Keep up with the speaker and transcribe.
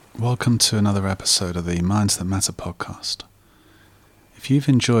Welcome to another episode of the Minds That Matter podcast. If you've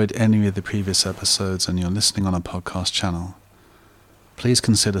enjoyed any of the previous episodes and you're listening on a podcast channel, please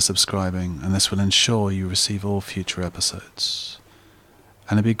consider subscribing, and this will ensure you receive all future episodes.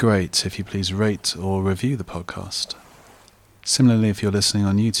 And it'd be great if you please rate or review the podcast. Similarly, if you're listening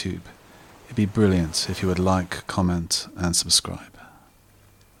on YouTube, it'd be brilliant if you would like, comment, and subscribe.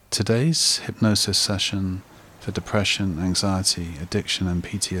 Today's hypnosis session for depression, anxiety, addiction, and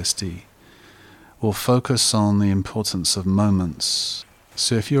PTSD will focus on the importance of moments.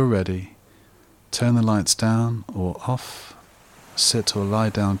 So if you're ready, turn the lights down or off, sit or lie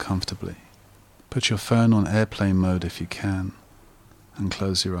down comfortably. Put your phone on airplane mode if you can, and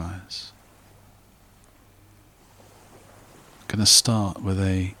close your eyes. I'm going to start with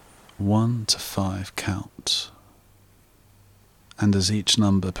a 1 to 5 count, and as each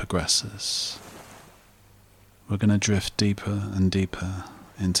number progresses, we're going to drift deeper and deeper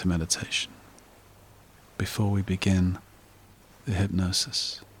into meditation before we begin the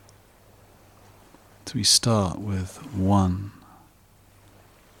hypnosis. So we start with 1.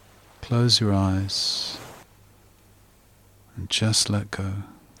 Close your eyes and just let go.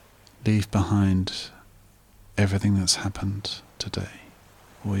 Leave behind everything that's happened today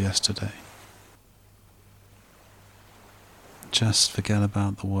or yesterday. Just forget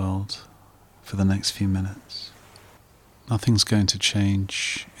about the world for the next few minutes. Nothing's going to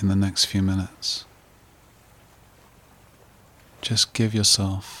change in the next few minutes. Just give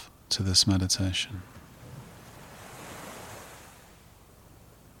yourself to this meditation.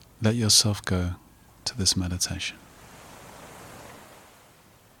 Let yourself go to this meditation.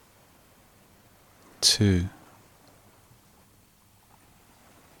 2.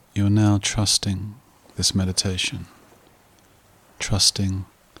 You're now trusting this meditation, trusting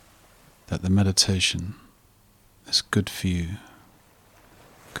that the meditation is good for you,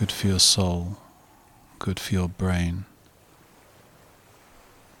 good for your soul, good for your brain,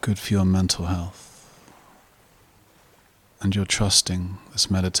 good for your mental health. And you're trusting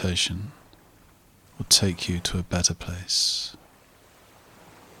this meditation will take you to a better place.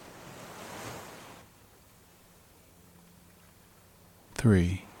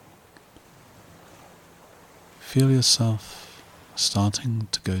 3. Feel yourself starting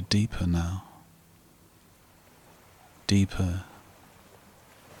to go deeper now. Deeper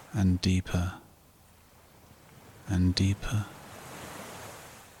and deeper and deeper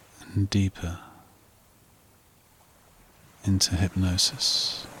and deeper into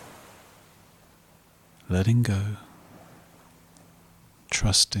hypnosis. Letting go,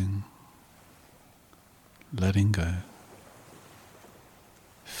 trusting, letting go,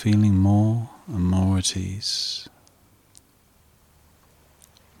 feeling more and more at ease,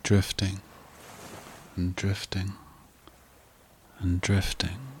 drifting and drifting and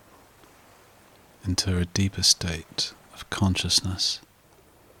drifting into a deeper state of consciousness,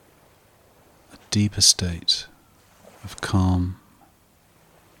 a deeper state of calm,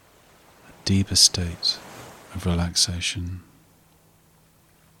 a deeper state of relaxation,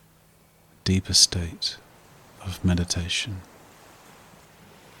 a deeper state of meditation,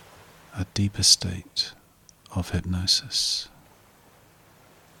 a deeper state of hypnosis.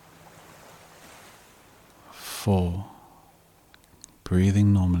 4.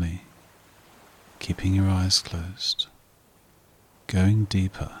 Breathing normally, keeping your eyes closed, going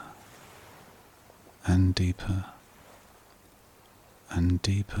deeper and deeper and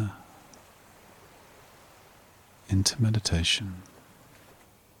deeper into meditation,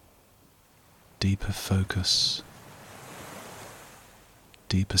 deeper focus,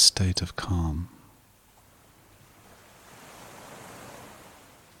 deeper state of calm,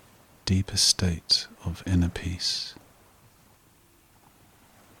 deeper state of inner peace.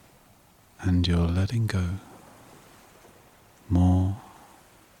 And you're letting go more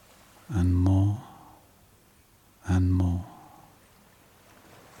and more and more.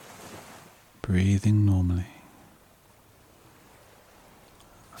 Breathing normally.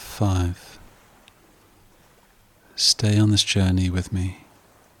 5. Stay on this journey with me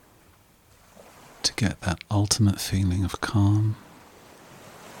to get that ultimate feeling of calm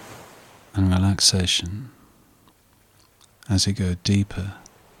and relaxation as you go deeper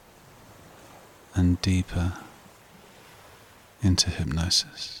and deeper into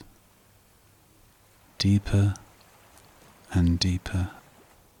hypnosis, deeper and deeper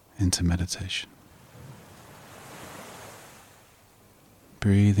into meditation.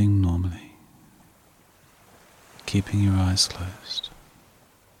 Breathing normally, keeping your eyes closed.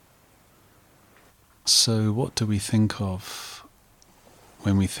 So what do we think of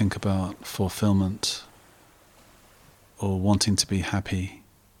when we think about fulfillment or wanting to be happy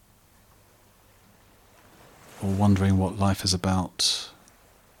or wondering what life is about,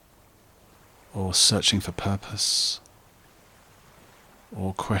 or searching for purpose,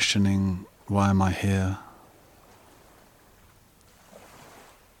 or questioning, why am I here?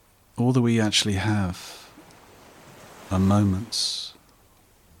 All that we actually have are moments.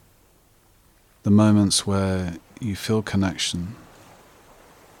 The moments where you feel connection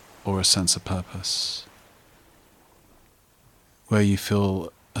or a sense of purpose, where you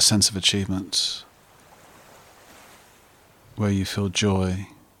feel a sense of achievement, where you feel joy,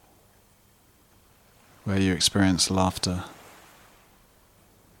 where you experience laughter.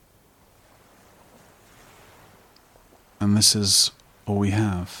 And this is all we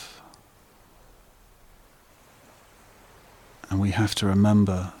have. And we have to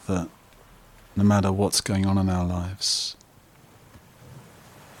remember that no matter what's going on in our lives,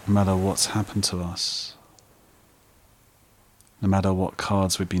 no matter what's happened to us, no matter what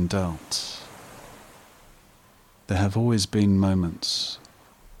cards we've been dealt, there have always been moments,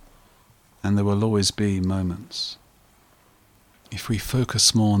 and there will always be moments. If we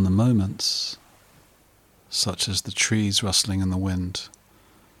focus more on the moments, such as the trees rustling in the wind,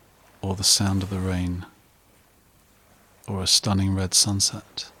 or the sound of the rain, or a stunning red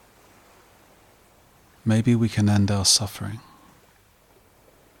sunset, maybe we can end our suffering.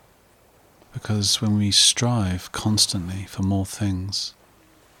 Because when we strive constantly for more things,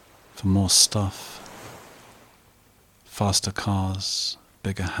 for more stuff, faster cars,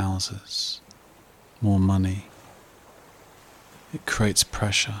 bigger houses, more money, it creates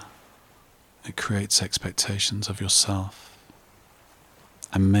pressure, it creates expectations of yourself.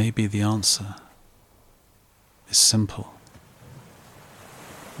 And maybe the answer is simple.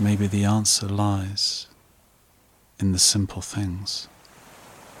 Maybe the answer lies in the simple things,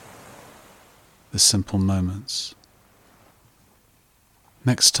 the simple moments.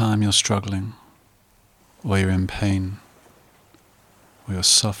 Next time you're struggling, or you're in pain, or you're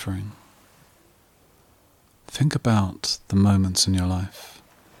suffering, think about the moments in your life,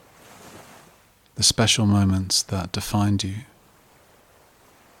 the special moments that defined you,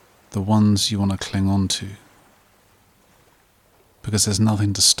 the ones you want to cling on to, because there's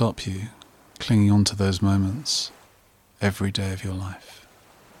nothing to stop you clinging on to those moments every day of your life.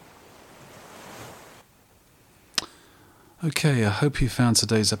 Okay, I hope you found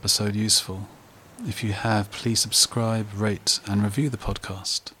today's episode useful. If you have, please subscribe, rate, and review the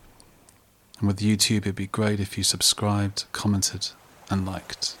podcast. And with YouTube, it'd be great if you subscribed, commented, and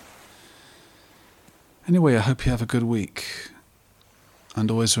liked. Anyway, I hope you have a good week. And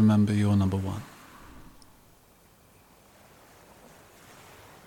always remember you're number one.